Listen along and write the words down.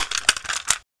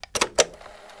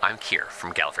I'm Kier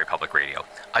from Gallifrey Public Radio,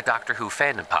 a Doctor Who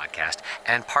fandom podcast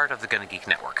and part of the Gonna Geek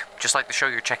Network, just like the show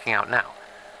you're checking out now.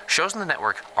 Shows on the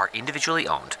network are individually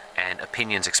owned, and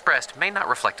opinions expressed may not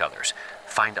reflect others.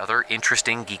 Find other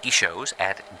interesting geeky shows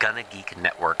at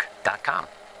GonnaGeekNetwork.com.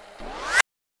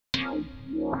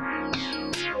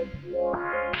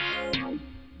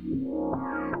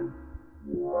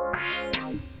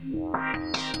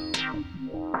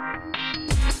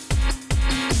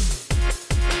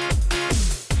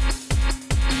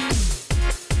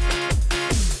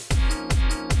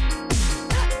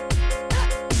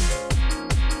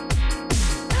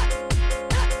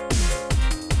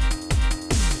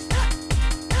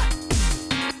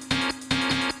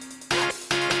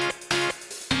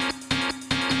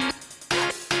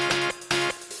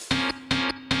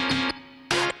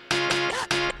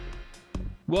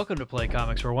 Welcome to Play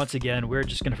Comics, where once again, we're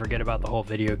just going to forget about the whole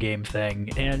video game thing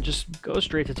and just go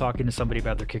straight to talking to somebody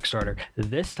about their Kickstarter.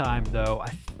 This time, though, I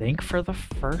think for the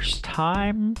first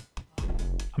time,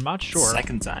 I'm not sure.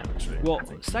 Second time, actually. Well,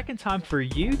 second time for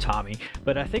you, Tommy,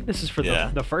 but I think this is for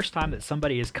the first time that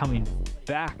somebody is coming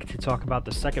back to talk about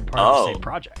the second part of the same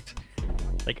project.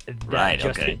 Like,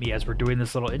 that hit me as we're doing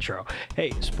this little intro.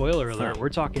 Hey, spoiler alert, we're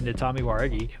talking to Tommy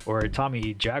Waregi, or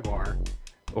Tommy Jaguar,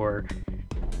 or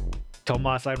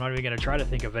Tomas. I'm not even going to try to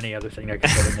think of any other thing I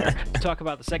could put in there to talk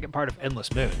about the second part of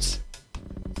Endless Moons.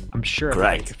 I'm sure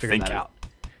I could figure that out.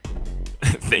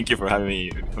 Thank you for having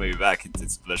me back.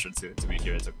 It's a pleasure to be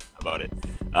here and talk about it.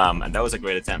 And that was a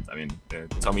great attempt. I mean,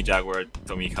 Tommy Jaguar,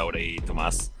 Tommy Jauregui,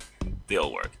 Tomas, they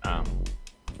all work.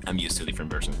 I'm used to different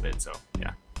versions of it, so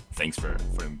yeah. Thanks for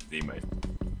the invite.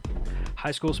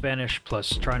 High school Spanish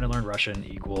plus trying to learn Russian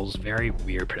equals very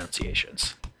weird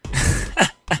pronunciations.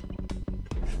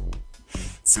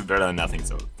 It's better than nothing,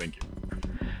 so thank you.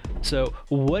 So,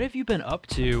 what have you been up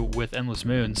to with Endless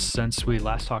Moons since we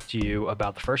last talked to you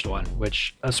about the first one,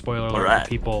 which, a spoiler alert for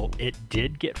people, it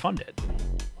did get funded.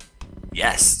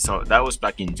 Yes, so that was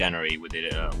back in January. We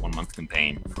did a 1-month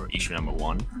campaign for issue number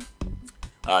 1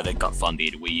 that got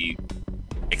funded. We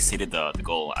exceeded the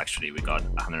goal, actually. We got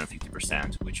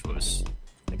 150%, which was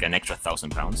like an extra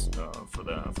 £1,000 for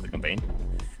the campaign.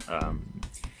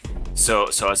 So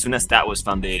as soon as that was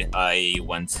funded, I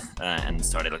went and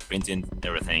started printing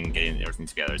everything, getting everything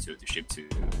together to ship to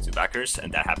backers,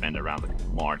 and that happened around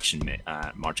March,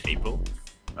 April.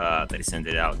 That I sent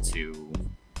it out to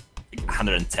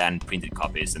 110 printed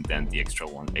copies, and then the extra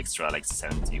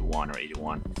 71 or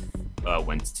 81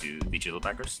 went to digital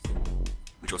backers,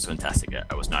 which was fantastic.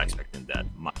 I was not expecting that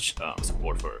much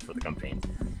support for the campaign.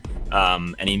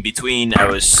 And in between,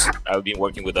 I've been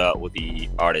working with the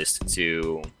artist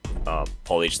to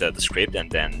polish the script,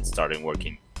 and then started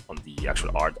working on the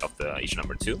actual art of the issue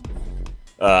number 2.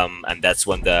 And that's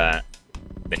when the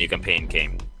new campaign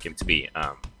came to be.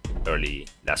 Early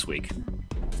last week,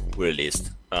 we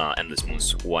released Endless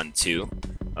Moons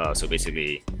 1-2. So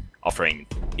basically, offering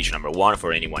issue number 1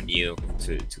 for anyone new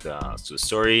to the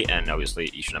story, and obviously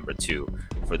issue number 2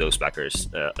 for those backers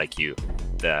like you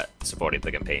that supported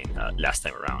the campaign last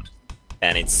time around.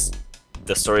 And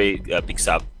the story picks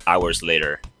up hours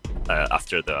later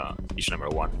after the issue number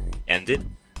 1 ended.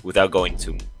 Without going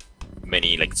to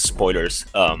many spoilers,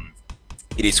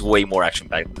 it is way more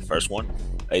action-packed than the first one.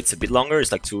 It's a bit longer.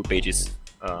 It's 2 pages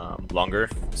longer,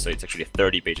 so it's actually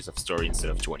 30 pages of story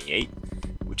instead of 28,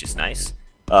 which is nice.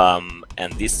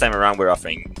 And this time around, we're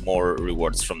offering more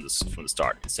rewards from the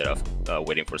start instead of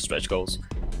waiting for stretch goals.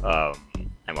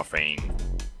 I'm offering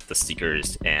the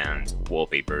stickers and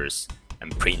wallpapers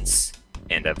and prints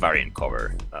and a variant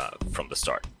cover from the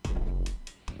start.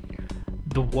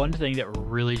 The one thing that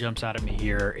really jumps out at me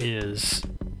here is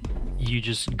you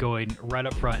just going right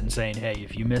up front and saying, hey,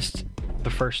 if you missed the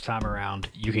first time around,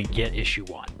 you can get issue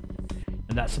 1.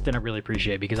 And that's something I really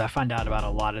appreciate, because I find out about a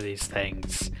lot of these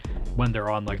things when they're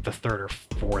on the 3rd or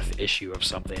 4th issue of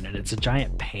something, and it's a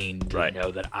giant pain to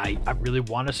know that I really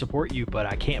want to support you, but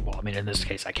I can't. Well, I mean, in this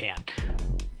case, I can.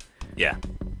 Yeah,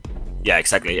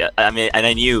 exactly. I mean, and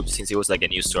I knew, since it was a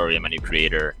new story, I'm a new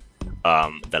creator,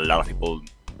 that a lot of people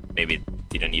maybe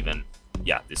didn't even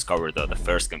discover the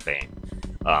first campaign,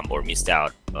 or missed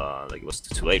out, it was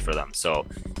too late for them. So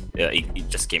it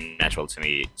just came natural to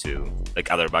me to,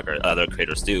 other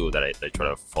creators do, that I try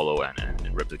to follow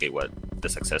and replicate what the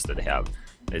success that they have.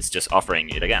 It's just offering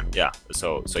it again.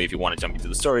 So if you want to jump into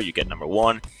the story, you get number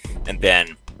 1, and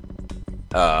then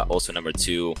also number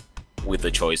 2 with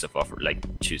the choice of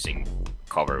choosing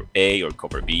cover A or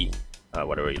cover B,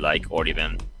 whatever you like, or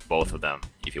even both of them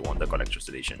if you want the collector's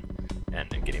edition, and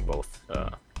getting both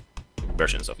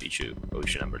versions of issue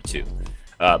number 2.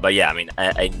 But yeah, I mean,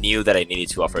 I knew that I needed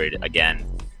to offer it again,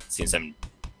 since I'm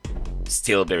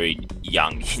still very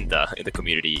young in the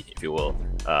community, if you will,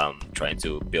 trying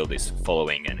to build this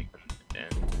following and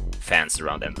fans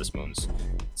around Endless Moons.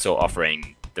 So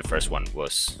offering the first one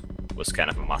was kind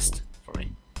of a must for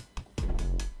me.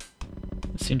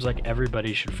 It seems like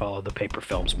everybody should follow the Paper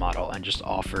Films model and just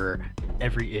offer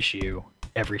every issue,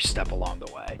 every step along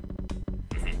the way.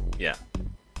 Yeah.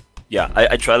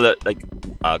 I try to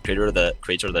creator that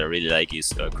I really like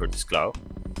is Curtis Clow,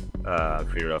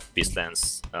 creator of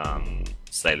Beastlands,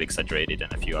 Slightly Exaggerated,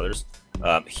 and a few others.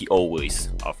 He always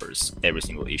offers every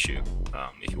single issue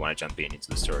if you want to jump into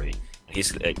the story. And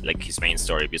his his main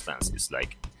story, Beastlands, is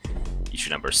like issue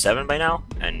number 7 by now,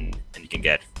 and you can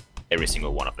get every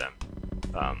single one of them.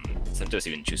 Sometimes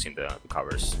even choosing the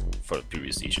covers for the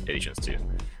previous editions too.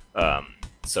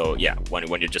 So yeah, when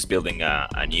you're just building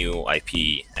a new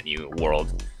IP, a new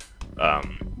world,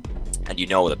 and you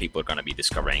know that people are gonna be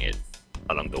discovering it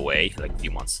along the way, like a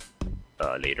few months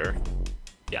later,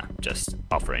 yeah, just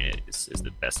offering it is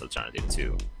the best alternative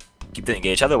to keep them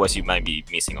engaged. Otherwise, you might be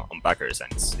missing on backers,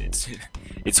 and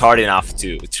it's hard enough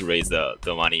to raise the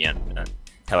money and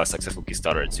have a successful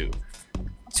Kickstarter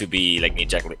to be like Neil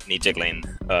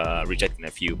Jeglin rejecting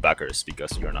a few backers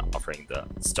because you're not offering the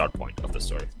start point of the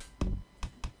story.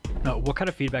 What kind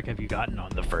of feedback have you gotten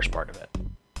on the first part of it?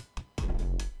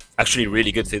 Actually,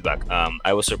 really good feedback.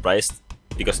 I was surprised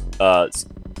because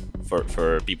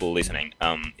for people listening,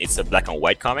 it's a black and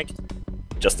white comic.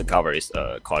 Just the cover is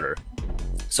color.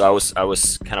 So I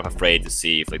was kind of afraid to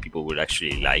see if people would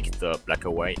actually like the black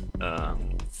and white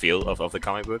feel of the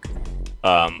comic book,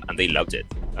 and they loved it.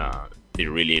 They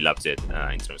really loved it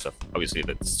in terms of obviously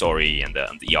the story and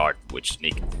the art, which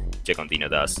Nick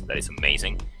Giacondino does. That is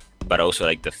amazing. But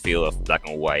also the feel of black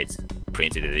and white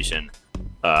printed edition.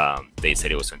 They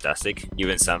said it was fantastic.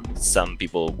 Even some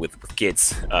people with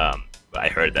kids, I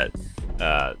heard that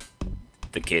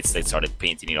the kids, they started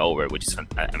painting it over, which is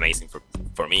amazing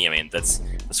for me. I mean, that's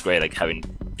great. Having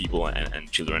people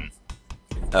and children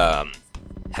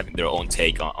having their own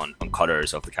take on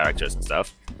colors of the characters and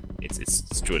stuff.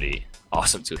 It's truly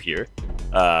awesome to hear.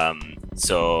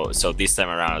 So this time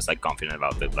around, I was confident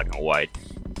about the black and white.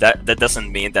 That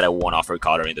doesn't mean that I won't offer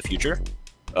color in the future,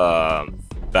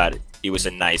 but it was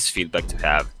a nice feedback to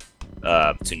have,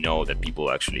 to know that people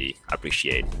actually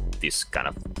appreciate this kind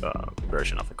of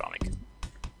version of the comic.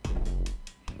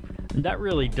 That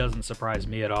really doesn't surprise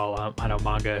me at all. I know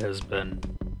manga has been...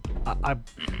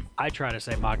 I try to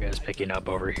say manga is picking up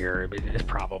over here. It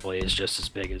probably is just as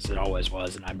big as it always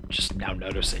was, and I'm just now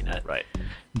noticing it. Right.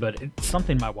 But it's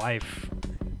something my wife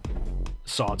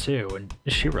saw too, and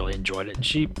she really enjoyed it. And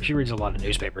she reads a lot of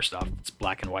newspaper stuff. It's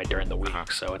black and white during the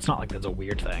week, so it's not like that's a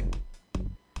weird thing.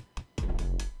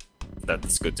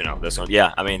 That's good to know.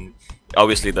 Yeah, I mean,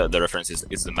 obviously the reference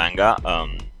is the manga.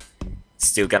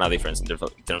 Still kind of different in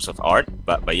terms of art,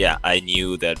 but yeah, I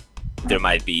knew that there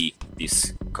might be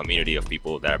this community of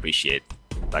people that appreciate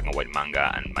black and white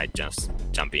manga and might just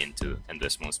jump into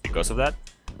Endless Moons because of that.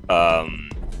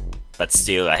 But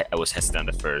still, I was hesitant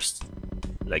at first,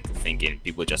 thinking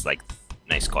people just like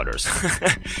nice colors.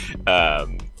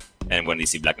 And when they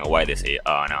see black and white, they say,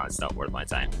 "Oh no, it's not worth my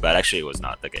time." But actually, it was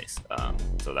not the case.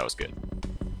 So that was good.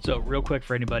 So real quick,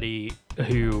 for anybody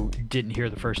who didn't hear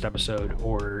the first episode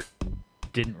or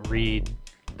didn't read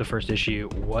the first issue,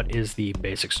 what is the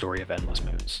basic story of Endless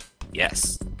Moons?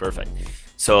 Yes, perfect.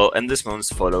 So Endless Moons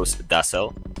follows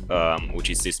Dazzle, which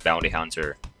is this bounty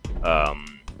hunter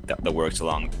that works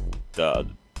along the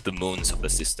moons of the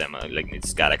system.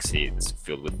 This galaxy is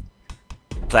filled with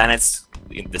planets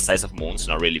in the size of moons,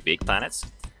 not really big planets.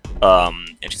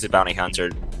 And she's a bounty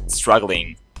hunter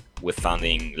struggling with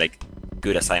finding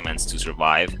good assignments to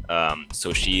survive.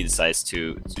 So she decides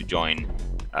to join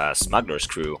a smuggler's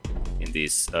crew in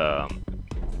this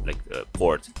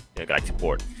port, galactic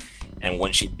port, and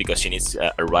because she needs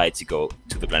a ride to go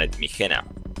to the planet Migena.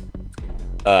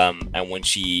 And when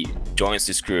she joins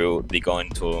this crew, they go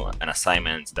into an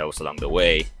assignment that was along the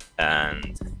way,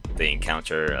 and they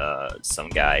encounter some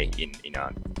guy in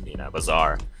a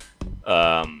bazaar,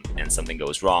 and something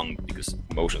goes wrong because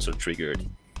emotions are triggered,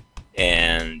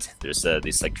 and there's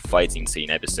this fighting scene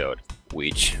episode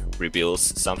which reveals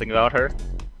something about her.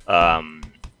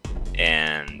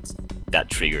 And that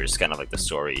triggers kind of the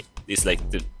story. It's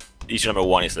issue number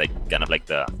 1 is kind of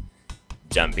the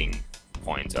jumping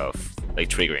point of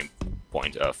triggering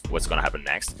point of what's gonna happen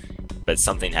next. But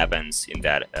something happens in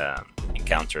that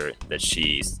encounter that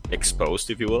she's exposed,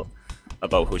 if you will,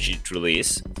 about who she truly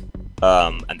is,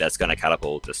 and that's gonna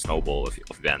catapult the snowball of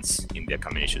events in the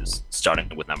upcoming issues, starting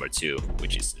with number 2,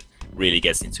 which is really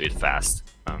gets into it fast,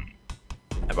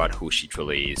 about who she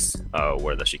truly is,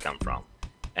 where does she come from.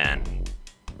 and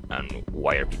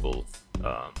why are people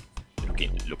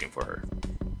looking for her.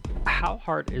 How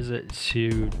hard is it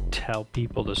to tell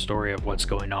people the story of what's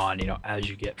going on, as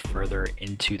you get further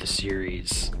into the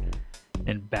series,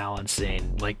 and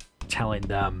balancing, like, telling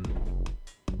them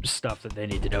stuff that they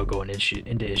need to know going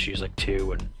into issues like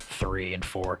 2 and 3 and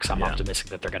 4, because I'm optimistic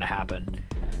that they're going to happen,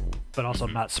 but also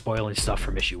not spoiling stuff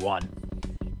from issue 1.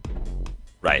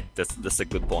 Right, that's a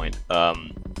good point.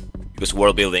 Because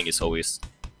world building is always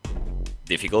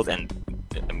difficult, and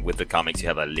with the comics you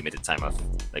have a limited time of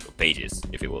pages,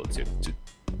 if you will, to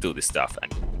do this stuff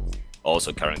and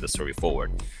also carrying the story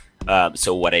forward.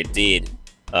 So what I did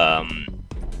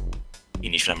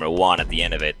in issue number 1, at the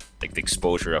end of it, the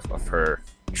exposure of her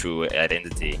true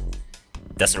identity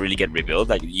doesn't really get revealed.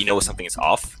 Something is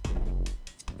off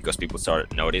because people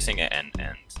start noticing it, and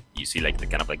you see the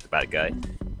kind of the bad guy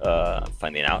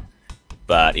finding out.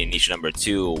 But in issue number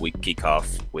 2, we kick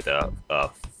off with a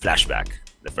flashback.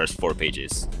 The first 4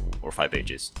 pages or 5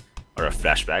 pages are a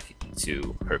flashback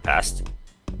into her past.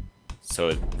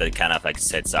 So that kind of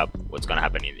sets up what's going to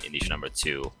happen in issue number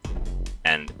 2,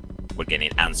 and we're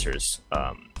getting answers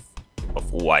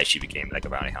of why she became a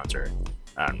bounty hunter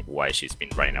and why she's been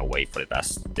running away for the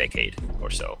past decade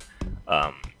or so.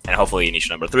 And hopefully in issue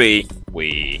number 3,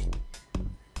 we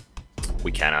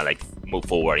kind of move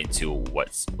forward into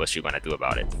what's she gonna do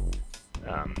about it.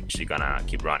 Is she gonna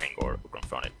keep running or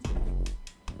confront it?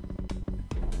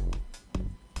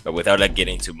 But without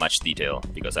getting too much detail,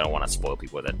 because I don't want to spoil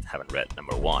people that haven't read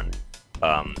number 1,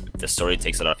 the story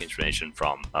takes a lot of inspiration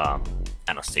from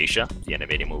Anastasia, the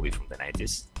animated movie from the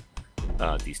 90s,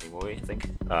 Disney movie, I think,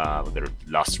 with the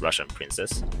Lost Russian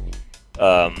Princess,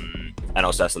 and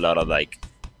also has a lot of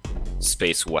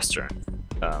space western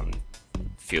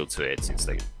feel to it, since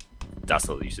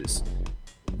Dazzle uses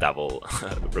double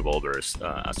revolvers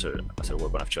as her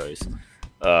weapon of choice.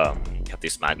 You have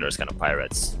these smugglers, kind of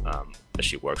pirates, that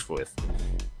she works with,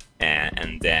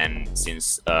 and then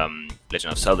since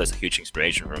Legend of Zelda is a huge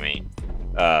inspiration for me,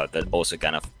 that also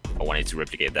kind of I wanted to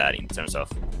replicate that in terms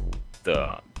of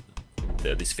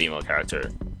this female character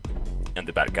and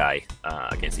the bad guy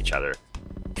against each other,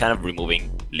 kind of removing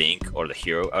Link or the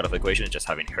hero out of the equation, just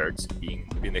having her being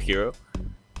the hero.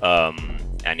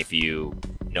 And if you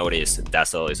notice,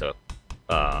 Dazzle is a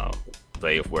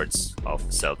play of words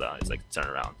of Zelda. It's turn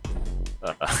around.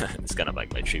 It's kind of my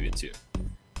tribute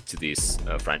to this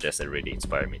franchise that really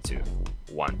inspired me to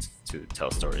want to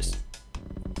tell stories.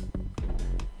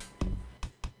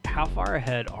 How far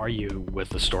ahead are you with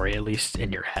the story, at least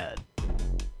in your head?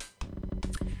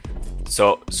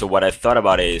 So what I've thought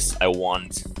about is I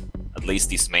want at least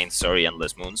this main story,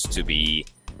 Endless Moons, to be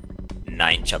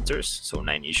 9 chapters, so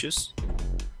 9 issues,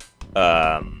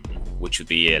 which would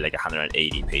be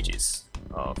 180 pages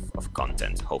of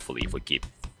content, hopefully, if we keep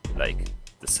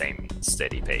the same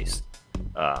steady pace.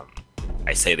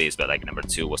 I say this, but number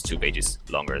 2 was 2 pages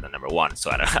longer than number 1,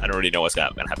 so I don't really know what's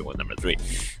gonna happen with number 3,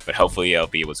 but hopefully I'll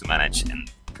be able to manage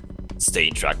and stay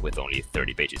in track with only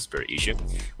 30 pages per issue,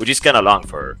 which is kind of long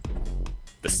for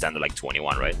the standard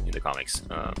 21, right, in the comics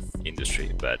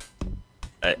industry. But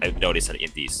I've noticed that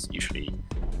indies usually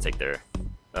take their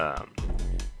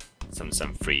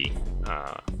some free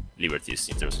liberties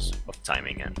in terms of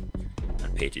timing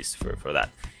and pages for that.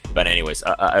 But anyways,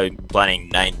 I'm planning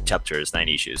 9 chapters, 9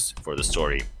 issues for the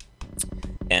story,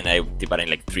 and I divide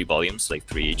in 3 volumes,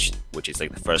 3 each, which is the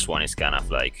first one is kind of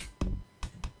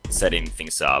setting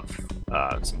things up,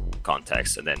 some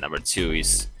context, and then number 2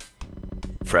 is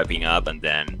prepping up, and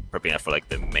then prepping up for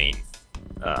the main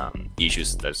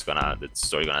issues the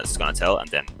story is gonna tell, and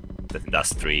then I think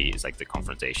that's 3 is the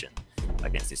confrontation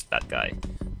against this bad guy.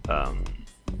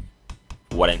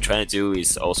 What I'm trying to do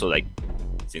is also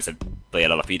since I play a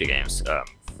lot of video games,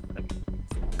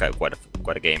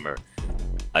 quite a gamer,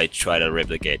 I try to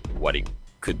replicate what it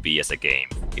could be as a game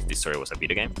if this story was a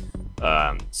video game.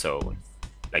 So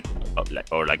a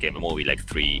movie,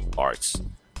 3 arcs,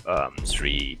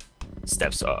 3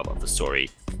 steps of the story,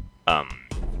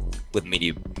 with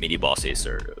mini bosses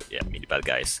or mini bad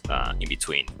guys in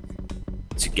between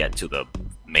to get to the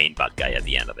main bad guy at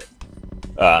the end of it.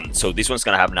 So this one's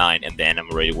gonna have 9, and then I'm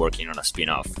already working on a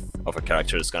spin-off of a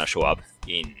character that's gonna show up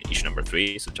in issue number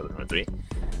 3, so chapter number 3,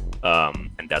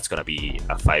 and that's gonna be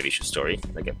a 5-issue story,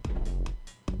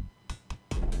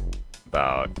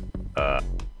 about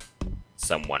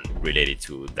someone related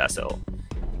to Dazzle,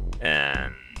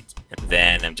 and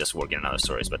then I'm just working on other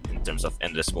stories. But in terms of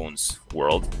Endless Moons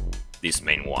world, this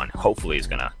main one hopefully is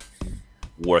gonna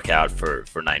work out for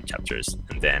 9 chapters,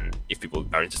 and then if people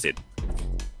are interested,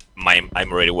 I'm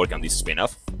already working on this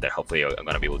spin-off that hopefully I'm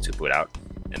gonna be able to put out,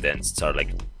 and then start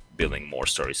building more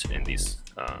stories in this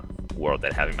world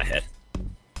that I have in my head.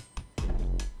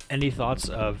 Any thoughts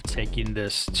of taking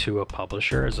this to a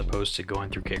publisher as opposed to going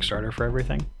through Kickstarter for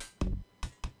everything?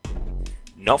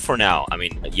 Not for now. I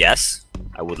mean, yes,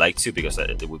 I would like to, because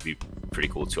it would be pretty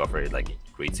cool to offer it like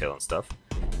retail and stuff.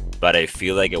 But I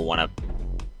feel like I want to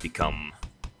become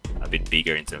a bit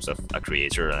bigger in terms of a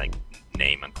creator, like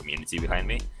name and community behind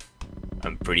me.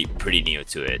 I'm pretty new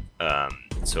to it,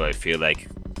 so I feel like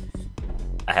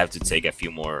I have to take a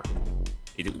few more.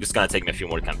 It's gonna take me a few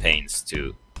more campaigns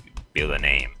to build a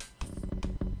name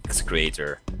as a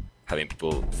creator, having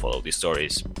people follow these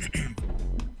stories,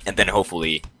 and then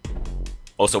hopefully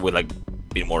also with like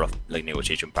a bit more of like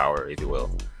negotiation power, if you will,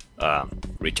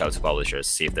 reach out to publishers,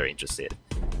 see if they're interested,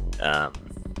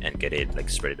 and get it like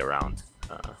spread it around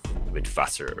a bit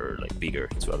faster or like bigger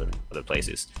to other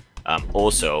places.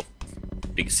 Also,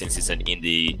 because since it's an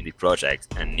indie project,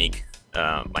 and Nick,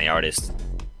 my artist,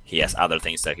 he has other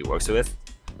things that he works with.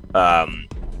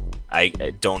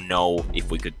 I don't know if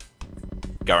we could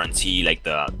guarantee like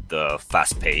the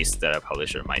fast pace that a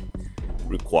publisher might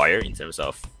require in terms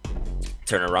of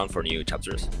turnaround for new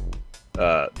chapters,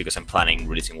 because I'm planning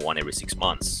releasing one every 6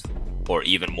 months, or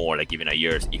even more, like even a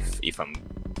year if I'm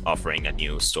offering a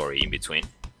new story in between,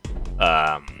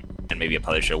 and maybe a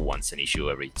publisher wants an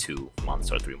issue every 2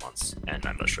 months or 3 months, and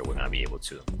I'm not sure we're gonna be able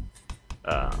to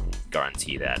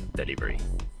guarantee that delivery.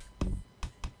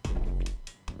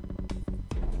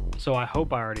 So I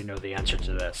hope I already know the answer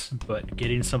to this, but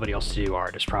getting somebody else to do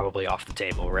art is probably off the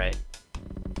table, right?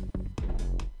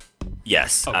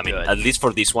 Yes, I mean, at least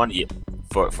for this one, yeah.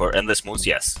 For Endless Moons,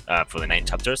 yes. For the 9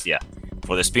 chapters, yeah.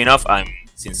 For the spin-off,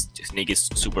 since Nick is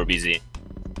super busy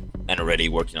and already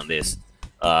working on this,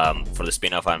 for the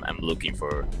spin-off, I'm looking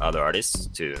for other artists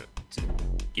to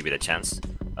give it a chance,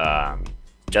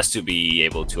 just to be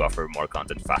able to offer more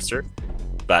content faster.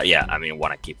 But yeah, I mean, I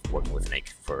want to keep working with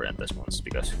Nick for Endless Moons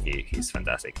because he's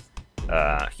fantastic.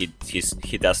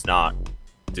 He does not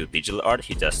do digital art.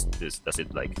 He does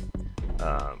it like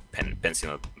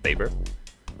pencil and paper,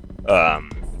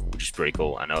 which is pretty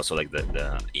cool. And also like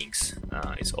the inks,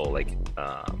 it's all like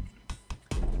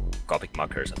Copic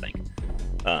markers, I think,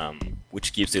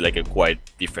 which gives it like a quite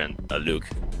different look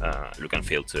and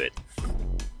feel to it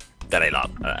that I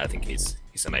love. I think he's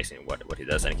amazing what he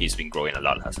does, and he's been growing a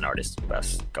lot as an artist the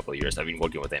past couple of years. I've been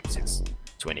working with him since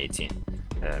 2018,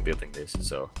 building this.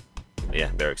 So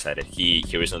yeah, very excited. He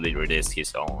recently released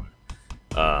his own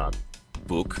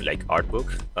book, like art book,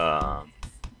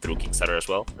 through Kickstarter as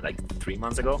well, like 3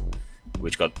 months ago,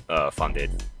 which got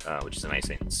funded, which is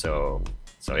amazing. So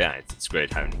yeah, it's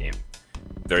great having him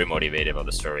very motivated about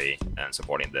the story and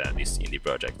supporting this indie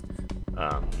project.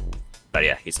 But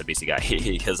yeah, he's a busy guy.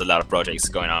 He has a lot of projects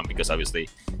going on because obviously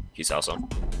he's awesome.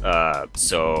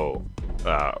 So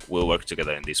we'll work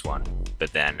together in this one,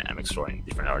 but then I'm exploring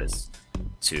different artists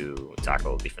to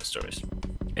tackle different stories.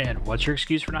 And what's your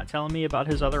excuse for not telling me about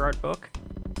his other art book?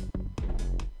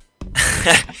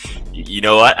 You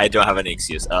know what? I don't have any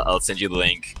excuse. I'll send you the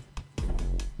link.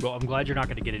 Well, I'm glad you're not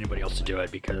going to get anybody else to do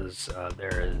it, because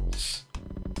there is...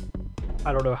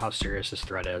 I don't know how serious this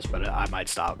threat is, but I might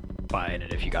stop buying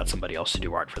it if you got somebody else to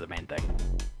do art for the main thing.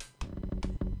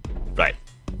 Right.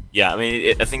 Yeah, I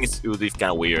mean, I think it would be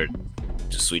kind of weird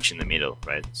to switch in the middle,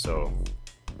 right? So,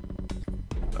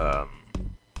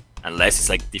 unless it's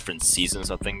like different seasons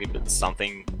or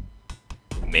something,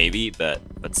 maybe, but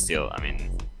still, I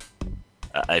mean,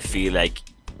 I feel like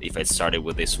if I started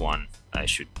with this one, I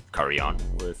should carry on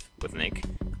with Nick,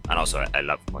 and also I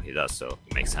love what he does, so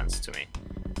it makes sense to me.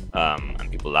 And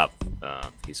people love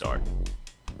his art.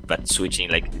 But switching,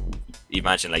 like,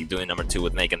 imagine like doing number 2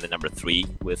 with Nick and then number 3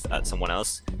 with someone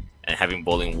else, and having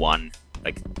Volume 1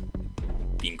 like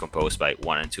being composed by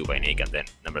 1 and 2 by Nick, and then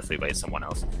number 3 by someone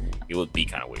else. It would be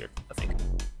kind of weird, I think.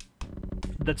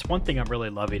 That's one thing I'm really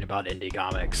loving about indie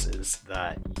comics, is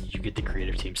that you get the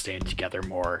creative team staying together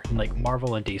more. Like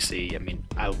Marvel and DC, I mean,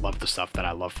 I love the stuff that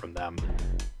I love from them,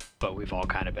 but we've all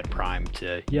kind of been primed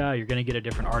to, yeah, you're going to get a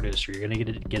different artist, or you're going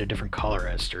to get a different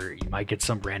colorist, or you might get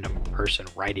some random person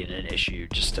writing an issue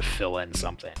just to fill in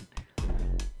something.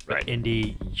 But right.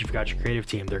 Indie, you've got your creative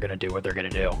team, they're going to do what they're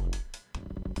going to do.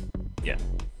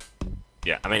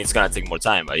 Yeah, I mean, it's going to take more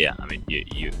time, but yeah, I mean,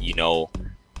 you know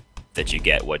that you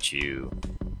get what you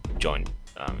joined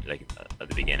like at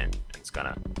the beginning, and it's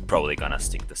probably gonna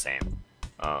stick the same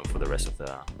for the rest of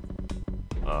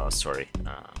the story.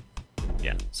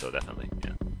 Yeah, so definitely,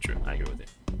 yeah, true, I agree with it.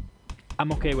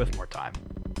 I'm okay with more time,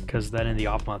 because then in the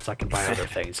off months I can buy other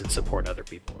things and support other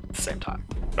people at the same time.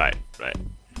 Right.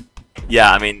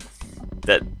 Yeah, I mean,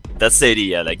 that's the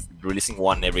idea, like releasing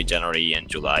one every January and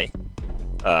July.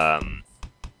 But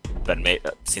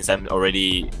since I'm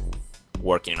already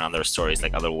working on other stories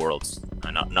like other worlds,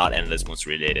 not Endless Moons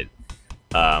related,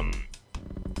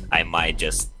 I might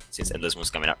just, since Endless Moon's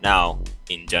coming up now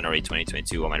in January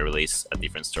 2022, I might release a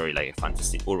different story, like a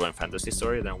urban fantasy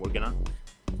story that I'm working on,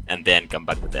 and then come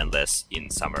back with Endless in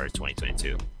summer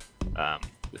 2022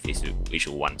 with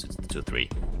issue 1 to 3,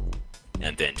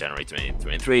 and then January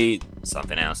 2023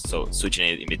 something else. So switching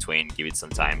it in between, give it some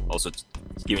time. Also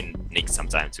giving Nick some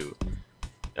time to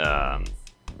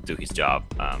do his job,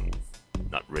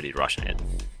 not really rushing it.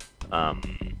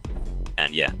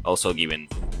 And yeah, also giving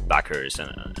backers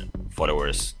and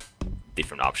followers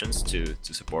different options to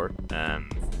support, and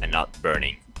not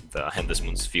burning the Endless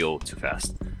Moon's fuel too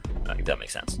fast, if that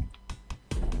makes sense.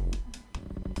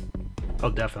 Oh,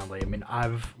 definitely. I mean,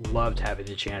 I've loved having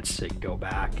the chance to go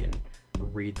back and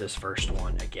read this first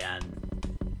one again,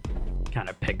 kind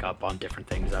of pick up on different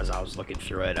things as I was looking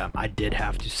through it. I did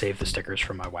have to save the stickers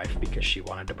for my wife because she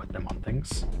wanted to put them on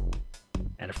things,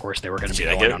 and of course they were going to be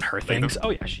going on her things. Oh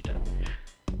yeah, she did.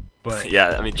 But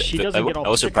yeah, I mean, she doesn't get all. I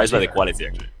was surprised by the quality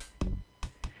actually.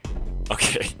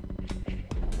 Okay.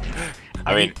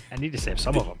 I mean, I need to save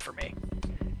some of them for me.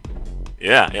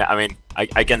 Yeah. I mean,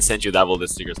 I can send you double the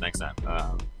stickers next time,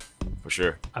 for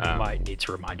sure. I might need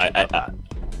to remind you about that.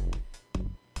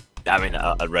 I mean,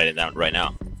 I'll write it down right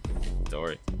now. Don't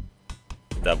worry.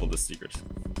 Double the stickers.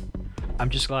 I'm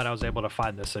just glad I was able to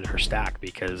find this in her stack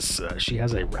because she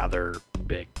has a rather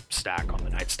big stack on the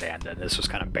nightstand, and this was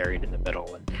kind of buried in the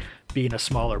middle. And being a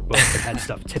smaller book, it had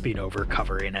stuff tipping over,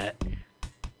 covering it.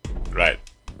 Right.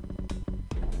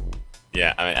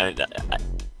 Yeah, I mean,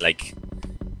 like,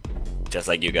 just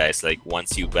like you guys, like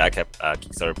once you back up a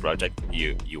Kickstarter project,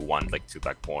 you want like to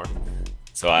back more.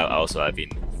 So I've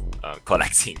been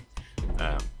collecting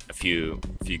a few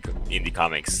indie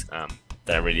comics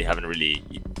that I really haven't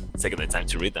taken the time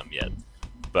to read them yet.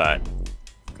 But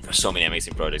there's so many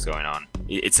amazing projects going on.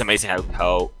 It's amazing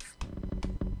how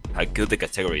good the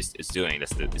category is doing.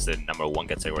 It's the number one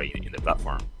category in the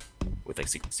platform with like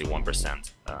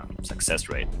 61% success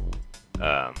rate,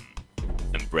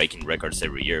 and breaking records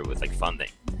every year with like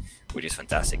funding, which is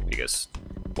fantastic because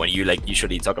when you like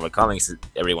usually talk about comics,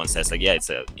 everyone says like, yeah, it's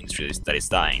an industry that is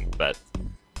dying, but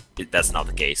that's not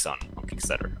the case on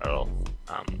Kickstarter at all.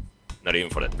 Not even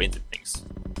for the printed things,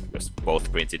 because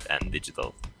both printed and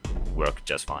digital work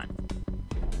just fine.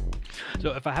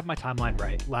 So if I have my timeline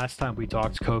right, last time we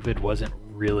talked, COVID wasn't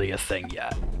really a thing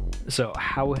yet. So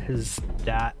how has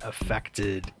that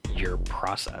affected your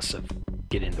process of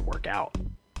getting the work out?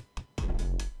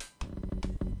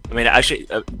 I mean, actually,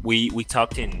 we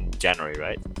talked in January,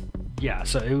 right? Yeah,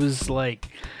 so it was like,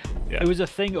 It was a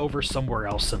thing over somewhere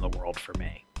else in the world for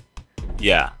me.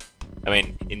 Yeah, I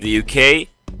mean, in the UK,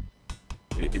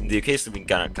 it's been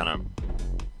kind of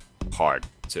hard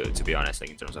to be honest, like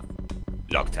in terms of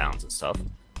lockdowns and stuff.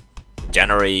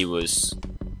 January was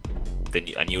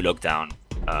a new lockdown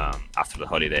after the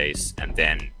holidays, and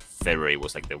then February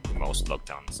was like the most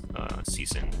lockdowns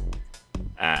season.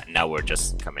 Now we're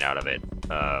just coming out of it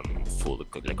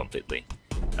completely.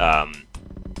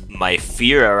 My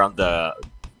fear around the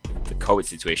COVID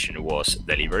situation was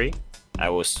delivery. I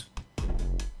was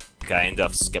kind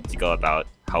of skeptical about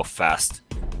how fast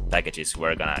packages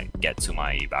were gonna get to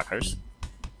my backers.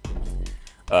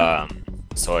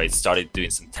 So I started doing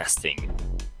some testing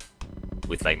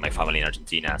with like my family in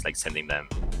Argentina, like sending them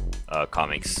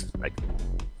comics, like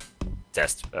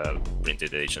test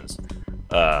printed editions,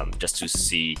 just to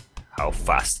see how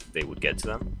fast they would get to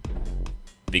them,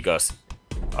 because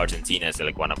Argentina is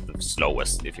like one of the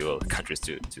slowest, if you will, countries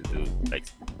to do like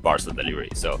parcel delivery.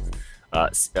 So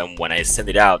when I sent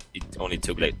it out, it only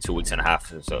took like 2 weeks and a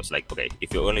half. So it's like, okay,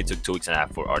 if it only took 2 weeks and a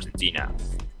half for Argentina,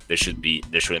 there shouldn't be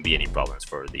any problems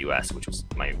for the US, which was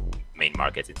my main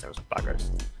market in terms of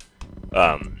backers.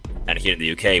 And here in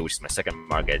the UK, which is my second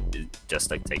market, it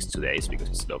just like takes 2 days because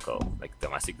it's local, like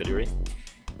domestic delivery.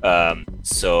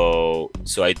 So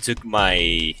I took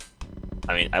I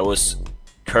was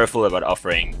careful about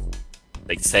offering,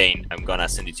 like saying I'm gonna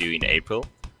send it to you in April,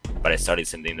 but I started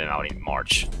sending them out in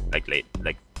March,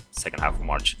 like second half of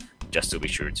March, just to be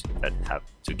sure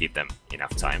to give them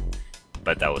enough time.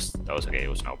 But that was okay. It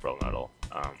was no problem at all.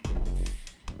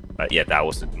 But yeah, that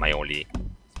was my only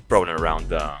problem around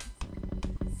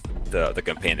the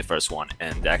campaign, the first one.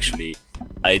 And actually,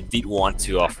 I did want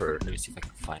to offer. Let me see if I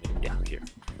can find it. Yeah, here.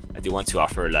 I did want to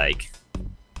offer like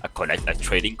a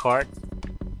trading card.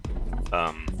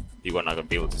 You are not gonna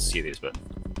be able to see this, but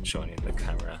I'm showing it in the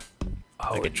camera.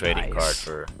 Like a trading card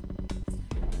for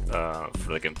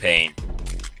the campaign.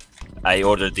 I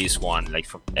ordered this one like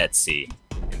from Etsy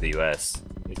in the US.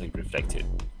 It's like reflected.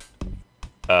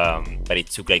 But it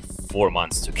took like 4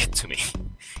 months to get to me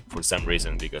for some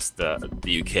reason, because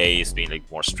the UK is being like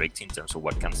more strict in terms of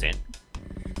what comes in.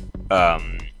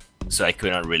 So I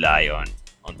could not rely on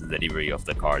the delivery of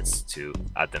the cards to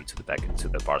add them to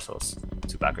the parcels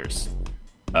to backers.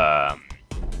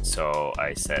 So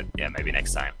I said, yeah, maybe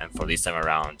next time. And for this time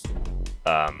around,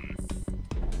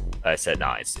 I said,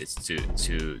 no, it's too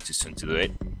soon to do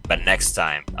it. But next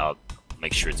time I'll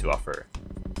make sure to offer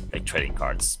like trading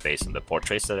cards based on the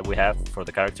portraits that we have for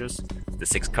the characters, the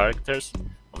 6 characters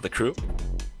of the crew,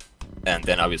 and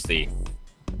then obviously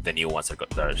the new ones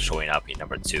that are showing up in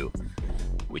number 2,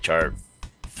 which are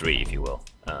 3, if you will,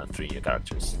 3 new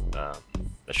characters that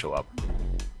show up.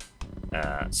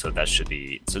 So that should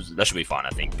be fun.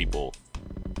 I think people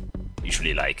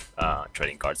usually like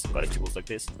trading cards and collectibles like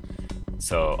this,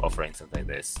 so offering something like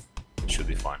this should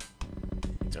be fun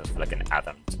in terms of like an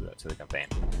add-on to the campaign.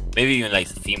 Maybe even like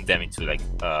theme them into like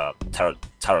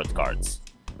tarot cards,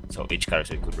 so each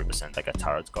character could represent like a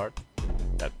tarot card.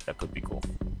 That could be cool.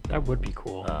 That would be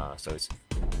cool. So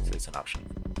it's an option.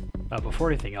 Before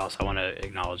anything else, I want to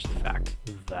acknowledge the fact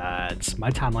that my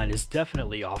timeline is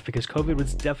definitely off, because COVID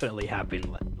was definitely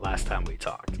happening last time we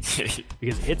talked.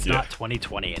 Because it's not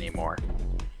 2020 anymore.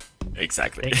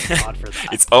 Exactly. Thank God for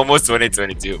that. It's almost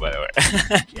 2022, by the way.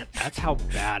 Yeah, that's how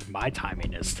bad my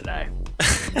timing is today.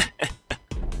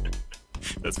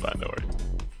 That's fine, don't worry.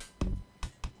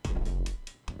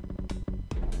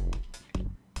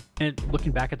 And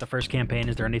looking back at the first campaign,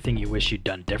 is there anything you wish you'd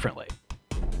done differently?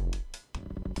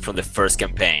 From the first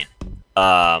campaign,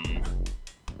 to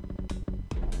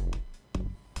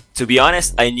be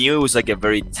honest, I knew it was like a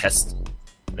very testing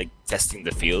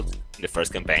the field in the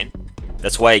first campaign.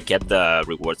 That's why I kept the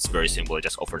rewards very simple. I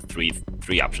just offered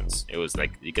three options. It was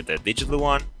like you get the digital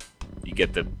one, you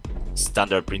get the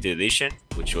standard printed edition,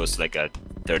 which was like a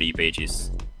 30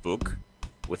 pages book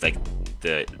with like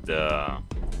the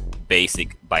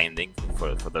basic binding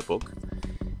for the book,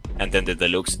 and then the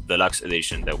deluxe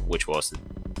edition, which was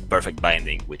perfect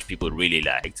binding, which people really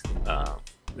liked,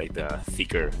 like the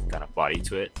thicker kind of body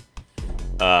to it,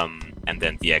 and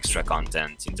then the extra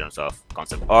content in terms of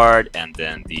concept art, and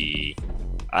then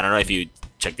I don't know if you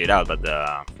checked it out, but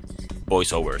the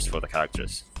voiceovers for the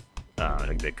characters,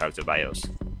 like the character bios.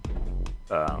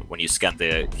 When you scan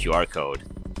the QR code,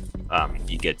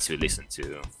 you get to listen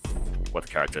to what the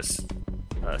characters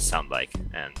sound like,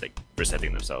 and like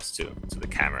presenting themselves to the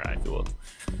camera, if you will.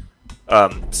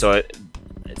 So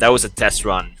that was a test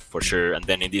run for sure. And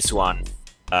then in this one,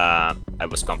 I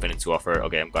was confident to offer,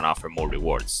 okay, I'm going to offer more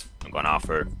rewards. I'm going to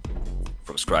offer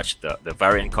from scratch the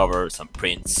variant cover, some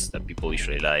prints that people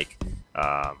usually like,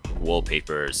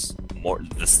 wallpapers.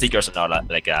 The stickers are not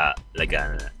like a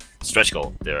stretch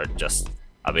goal. They're just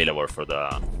available for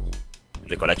the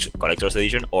collector's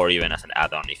edition, or even as an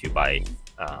add-on if you buy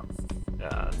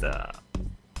the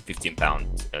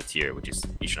 £15 tier, which is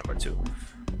each number 2.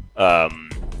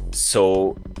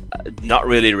 So not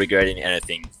really regretting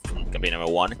anything from campaign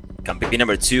number 1. Campaign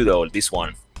number 2 though, this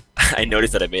one, I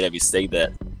noticed that I made a mistake,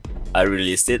 that I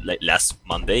released it like last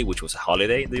Monday, which was a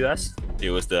holiday in the US. It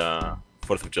was the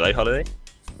 4th of July holiday,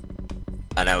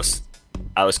 and I was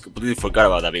completely forgot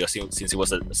about that, because since it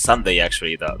was a Sunday,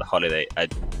 actually the holiday, I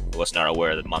was not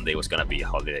aware that Monday was gonna be a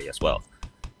holiday as well.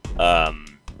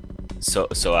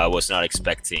 So I was not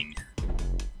expecting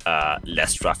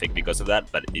less traffic because of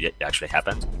that, but it actually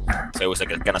happened. So it was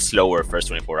like a kind of slower first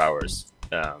 24 hours,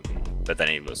 but then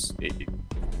it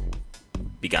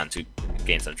began to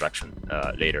gain some traction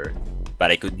later. But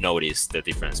I could notice the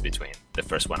difference between the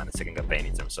first one and the second campaign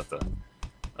in terms of the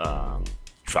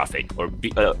traffic, or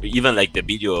even like the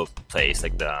video plays,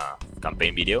 like the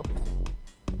campaign video.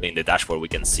 In the dashboard, we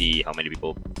can see how many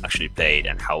people actually played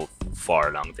and how far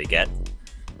along they get.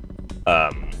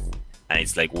 And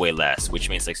it's like way less, which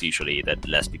means like usually that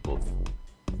less people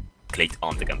clicked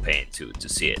on the campaign to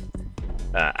see it,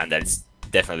 and that's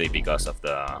definitely because of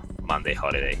the Monday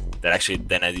holiday. That actually,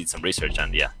 then I did some research,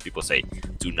 and yeah, people say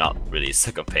do not release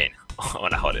a campaign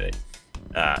on a holiday.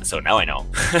 So now I know.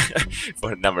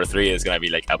 For number 3 is gonna be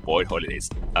like avoid holidays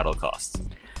at all costs.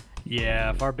 Yeah,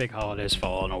 if our big holidays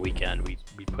fall on a weekend, we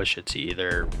push it to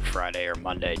either Friday or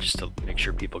Monday, just to make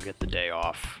sure people get the day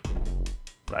off.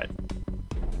 Right.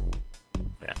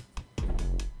 Yeah.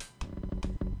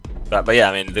 But yeah,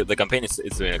 I mean, the campaign is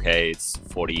doing okay. It's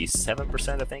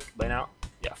 47%, I think, by now.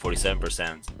 Yeah,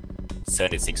 47%,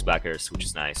 76 backers, which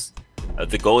is nice.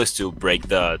 The goal is to break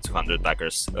the 200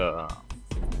 backers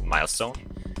milestone.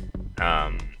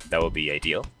 That would be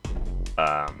ideal.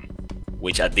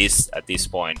 Which at this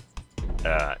point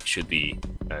should be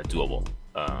doable.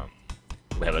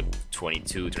 we have like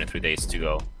 23 days to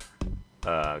go.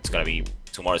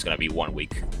 Tomorrow's gonna be 1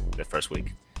 week, the first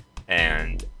week,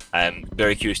 and I'm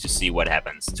very curious to see what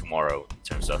happens tomorrow in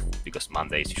terms of, because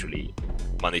Monday,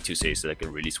 Tuesday is like a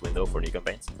release window for new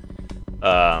campaigns,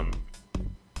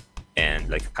 and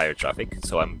like higher traffic.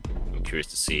 So I'm curious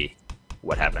to see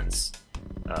what happens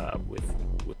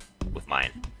with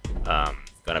mine.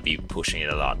 Gonna be pushing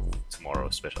it a lot tomorrow,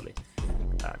 especially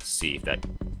to see if that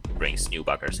brings new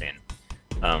backers in,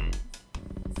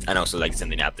 and also like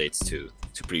sending updates to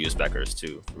previous backers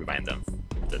to remind them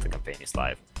that the campaign is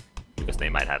live, because they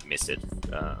might have missed it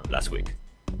last week.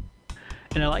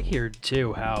 And I like here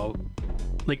too how,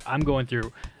 like, I'm going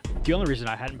through. The only reason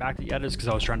I hadn't backed it yet is because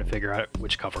I was trying to figure out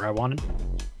which cover I wanted.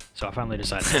 So I finally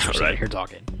decided to sit right here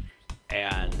talking.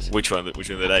 And which one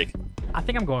do they like? I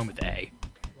think I'm going with A.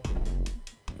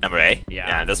 Number A?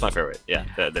 Yeah, that's my favorite. Yeah,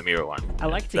 the mirror one. I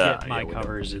like to get my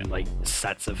covers in like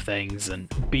sets of things,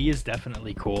 and B is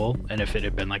definitely cool. And if it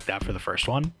had been like that for the first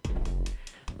one,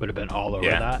 would have been all over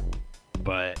that.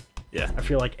 But yeah, I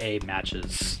feel like A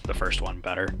matches the first one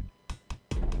better.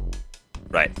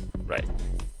 Right.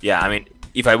 Yeah, I mean,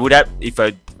 if I would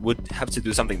have to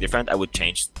do something different, I would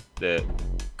change the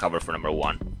cover for number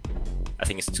 1. I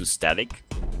think it's too static.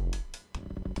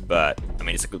 But I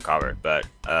mean, it's a good cover, but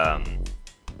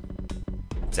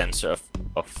in terms of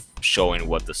showing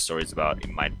what the story is about, it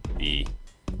might be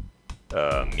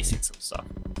missing some stuff.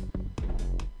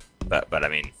 But I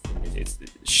mean, it's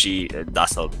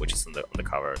Dazzle, which is on the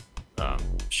cover,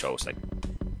 shows like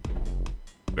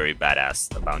very badass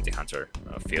bounty hunter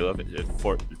feel of it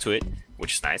to it,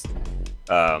 which is nice.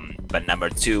 But number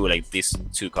 2, like these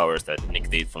 2 covers that Nick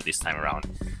did for this time around,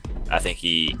 I think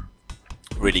he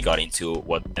really got into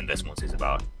what Endless Moons is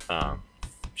about,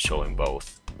 showing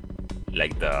both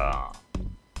like the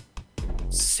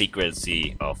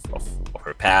secrecy of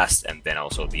her past, and then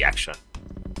also the action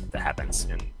that happens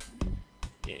in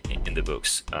the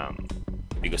books.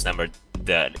 Because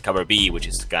the cover B, which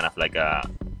is kind of like a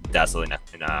Dazzle in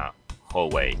a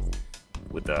hallway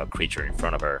with a creature in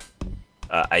front of her.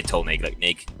 I told Nick, like,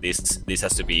 Nick, this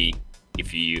has to be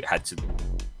if you had to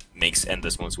mix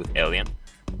Endless Moons with Alien,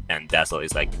 and Dazzle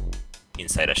is like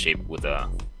inside a ship with a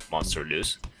monster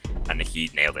loose, and he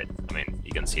nailed it. I mean,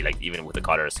 you can see like even with the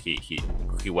colors, he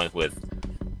went with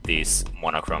this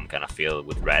monochrome kind of feel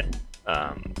with red,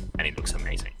 and it looks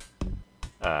amazing.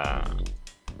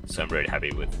 So I'm really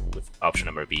happy with option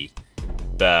number B.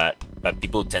 But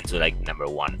people tend to like number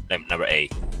A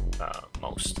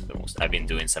most. I've been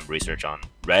doing some research on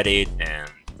Reddit and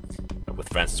with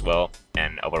friends as well,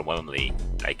 and overwhelmingly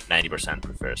like 90%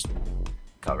 prefers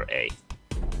cover A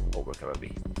over cover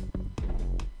B.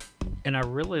 And I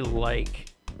really like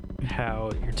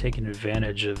how you're taking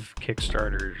advantage of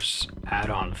Kickstarter's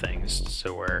add-on things.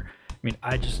 So where, I mean,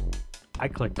 I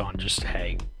clicked on just,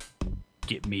 hey,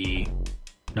 get me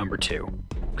number 2,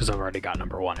 because I've already got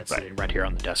number 1. It's sitting right here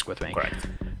on the desk with me. Correct.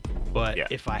 But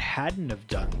if I hadn't have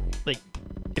done, like,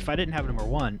 if I didn't have number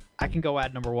 1, I can go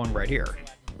add number 1 right here.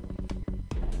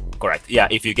 Correct. Yeah,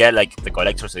 if you get like the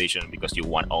collector's edition because you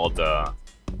want all the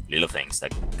little things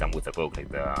that come with the book, like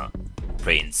the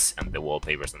prints and the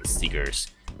wallpapers and the stickers,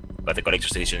 but the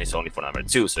collector's edition is only for number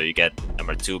 2, so you get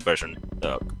number 2 version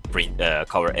print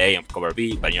cover A and cover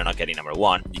B, but you're not getting number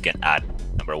 1. You can add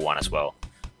number 1 as well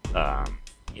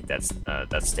in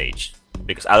that stage,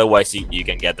 because otherwise you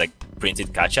can get the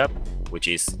printed catch-up, which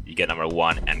is you get number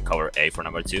 1 and cover A for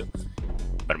number 2,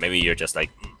 but maybe you're just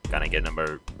like gonna get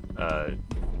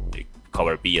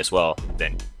cover B as well.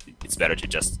 Then it's better to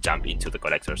just jump into the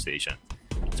collector's edition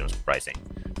in terms of pricing,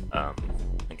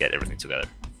 and get everything together.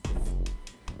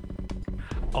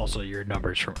 Also, your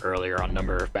numbers from earlier on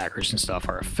number of backers and stuff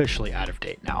are officially out of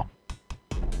date now.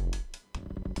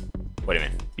 What do you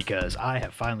mean? Because I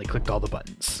have finally clicked all the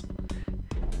buttons.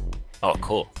 Oh,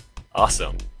 cool.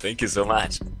 Awesome. Thank you so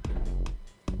much.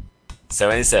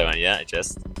 77, yeah,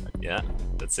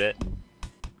 that's it.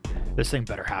 This thing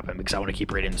better happen because I want to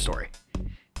keep reading the story.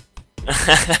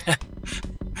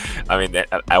 I mean,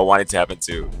 I want it to happen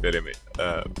too.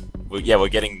 We're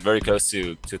getting very close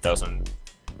to 2,000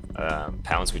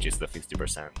 pounds, which is the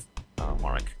 50%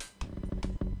 mark.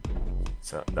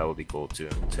 So that would be cool to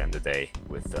end the day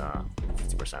with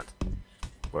 50%.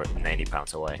 We're 90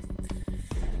 pounds away.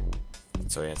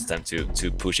 So yeah, it's time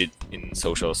to push it in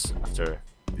socials. After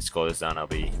this call is done, I'll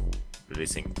be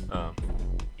releasing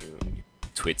new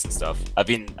tweets and stuff. I've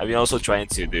been also trying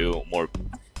to do more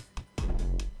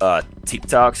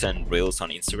TikToks and Reels on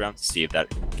Instagram to see if that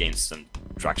gains some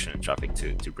traction and traffic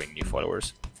to bring new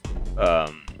followers.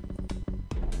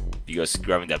 Because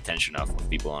grabbing the attention of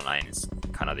people online is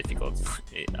kind of difficult,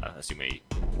 as you may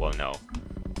well know.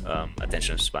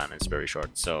 Attention span is very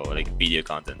short, so like video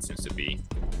content seems to be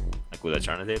a good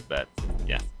alternative. But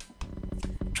yeah,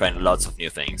 trying lots of new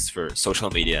things for social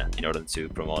media in order to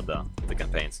promote the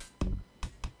campaigns.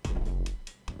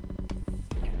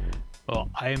 Well,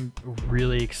 I'm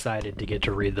really excited to get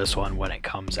to read this one when it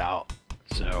comes out,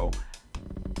 so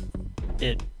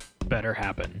it better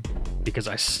happen, because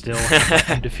I still have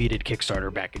an undefeated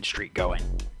Kickstarter backing streak going.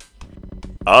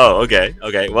 Oh, okay.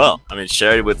 Well, I mean,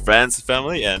 share it with friends,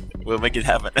 family, and we'll make it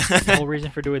happen. The whole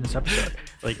reason for doing this episode.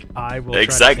 Like, I will try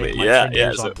to take my 10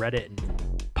 years on Reddit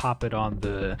and pop it on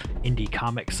the indie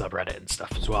comic subreddit and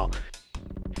stuff as well.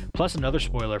 Plus, another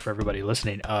spoiler for everybody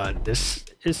listening, this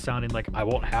is sounding like I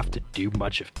won't have to do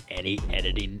much of any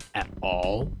editing at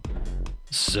all.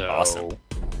 So, awesome.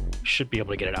 Should be able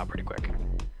to get it out pretty quick.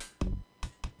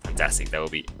 Fantastic. That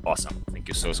would be awesome. Thank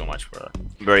you so much for that.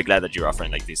 I'm very glad that you're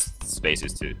offering like these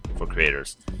spaces for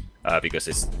creators, because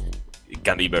it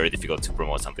can be very difficult to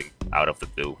promote something out of the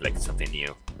blue, like something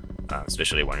new,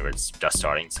 especially when we're just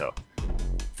starting. So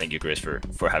thank you, Chris,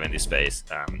 for having this space.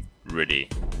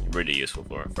 Really useful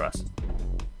for us.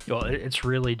 Well, it's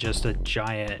really just a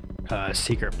giant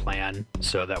secret plan,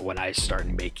 so that when I start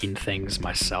making things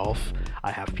myself,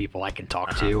 I have people I can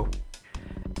talk to.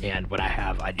 And when I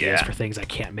have ideas for things I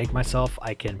can't make myself,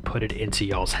 I can put it into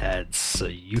y'all's heads so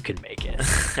you can make it.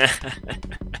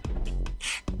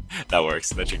 That works.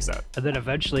 That checks out. And then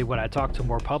eventually, when I talk to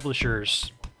more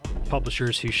publishers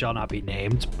who shall not be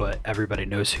named, but everybody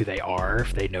knows who they are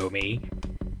if they know me,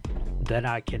 then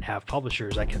I can have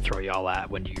publishers I can throw y'all at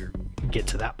when you get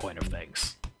to that point of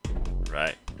things.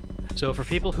 Right. So for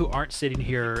people who aren't sitting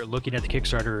here looking at the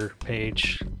Kickstarter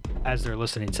page as they're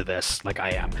listening to this, like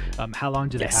I am, how long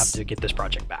do they have to get this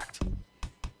project backed?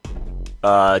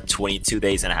 22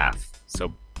 days and a half.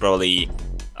 So probably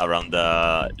around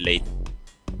the late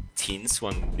teens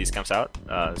when this comes out.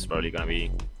 It's probably going to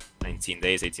be 19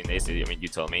 days, 18 days. I mean, you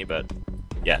told me, but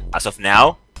yeah, as of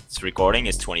now, this recording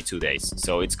is 22 days.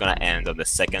 So it's going to end on the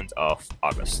 2nd of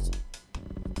August.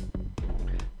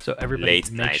 So everybody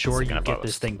make sure you get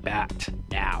this thing backed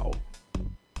now.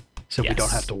 So we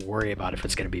don't have to worry about if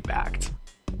it's going to be backed.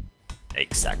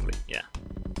 Exactly, yeah.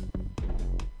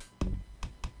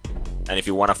 And if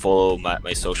you want to follow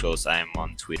my socials, I am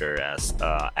on Twitter as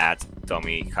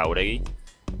 @TommyJauregi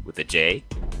with a J.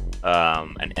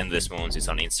 And Endless Moons is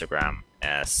on Instagram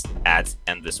as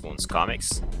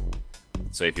 @EndlessMoonsComics.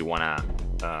 So if you want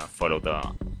to follow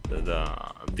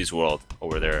this world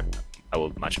over there, I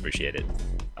will much appreciate it.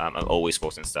 I'm always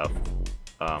posting stuff,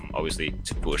 obviously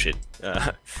to push it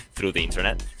through the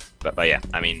internet. But yeah,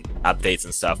 I mean, updates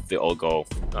and stuff, they all go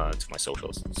to my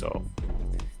socials. So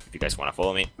if you guys want to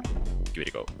follow me, give it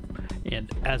a go.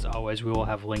 And as always, we will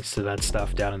have links to that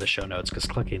stuff down in the show notes, because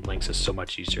clicking links is so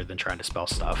much easier than trying to spell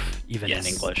stuff, even in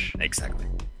English. Exactly.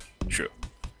 True.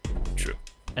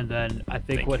 And then I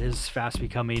think what is fast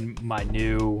becoming my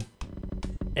new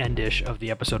endish of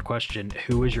the episode question,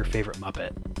 who is your favorite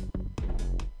Muppet?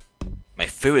 My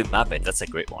favorite Muppet? That's a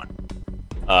great one.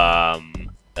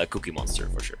 Cookie Monster,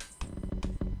 for sure.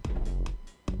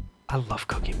 I love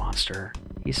Cookie Monster.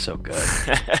 He's so good.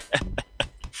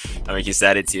 I mean, his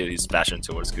attitude, his passion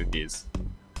towards cookies.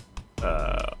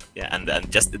 And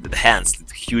just the hands,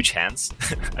 the huge hands.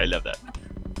 I love that.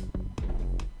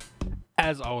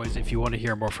 As always, if you want to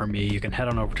hear more from me, you can head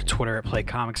on over to Twitter at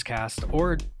PlayComicsCast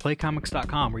or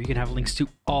PlayComics.com, where you can have links to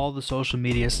all the social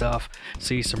media stuff,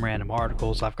 see some random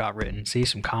articles I've got written, see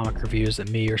some comic reviews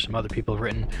that me or some other people have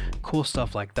written, cool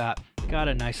stuff like that. Got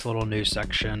a nice little news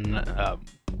section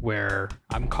where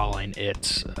I'm calling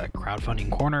it a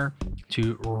crowdfunding corner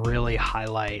to really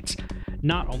highlight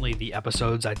not only the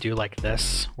episodes I do like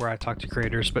this, where I talk to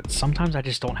creators, but sometimes I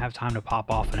just don't have time to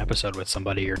pop off an episode with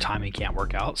somebody, or timing can't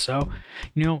work out. So,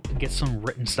 get some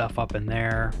written stuff up in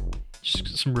there.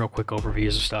 Just some real quick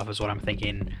overviews of stuff is what I'm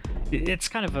thinking. It's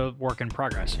kind of a work in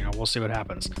progress. We'll see what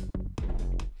happens.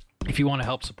 If you want to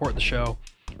help support the show,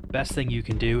 best thing you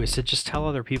can do is to just tell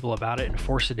other people about it and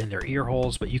force it in their ear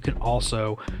holes. But you can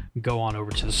also go on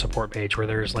over to the support page, where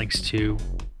there's links to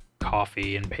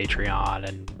Coffee and Patreon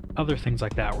and other things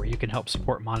like that, where you can help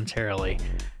support monetarily.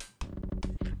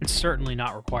 It's certainly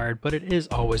not required, but it is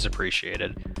always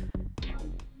appreciated.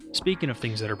 Speaking of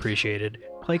things that are appreciated,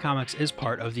 Play Comics is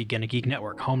part of the Gonna Geek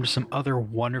Network, home to some other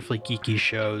wonderfully geeky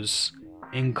shows,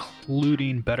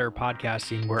 including Better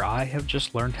Podcasting, where I have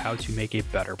just learned how to make a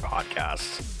better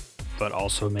podcast, but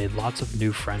also made lots of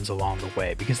new friends along the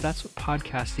way, because that's what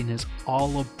podcasting is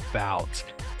all about.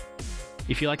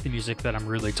 If you like the music that I'm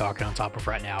really talking on top of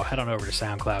right now, head on over to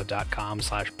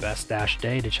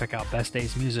soundcloud.com/best-day to check out Best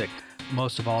Day's music.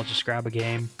 most of all, just grab a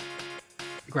game,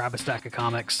 grab a stack of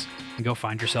comics, and go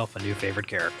find yourself a new favorite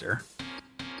character.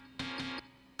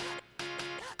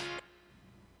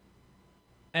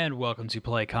 And welcome to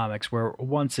Play Comics, where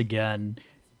once again...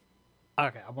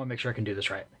 Okay, I want to make sure I can do this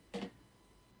right.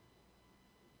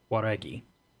 Waregi.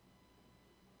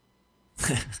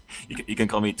 You can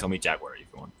call me Tommy Jaguar if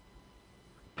you want.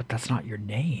 But that's not your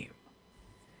name.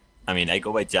 I mean, I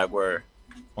go by Jaguar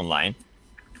online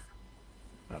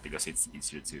because it's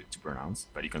easier to pronounce.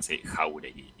 But you can say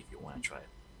Jauregui if you want to try it.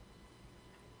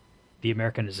 The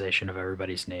Americanization of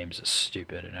everybody's names is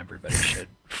stupid, and everybody should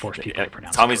force people to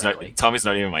pronounce it correctly. Tommy's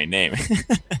not even my name.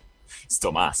 It's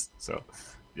Tomas. So,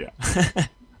 yeah.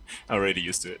 I'm already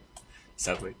used to it,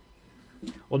 sadly.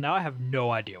 Well, now I have no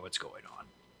idea what's going on.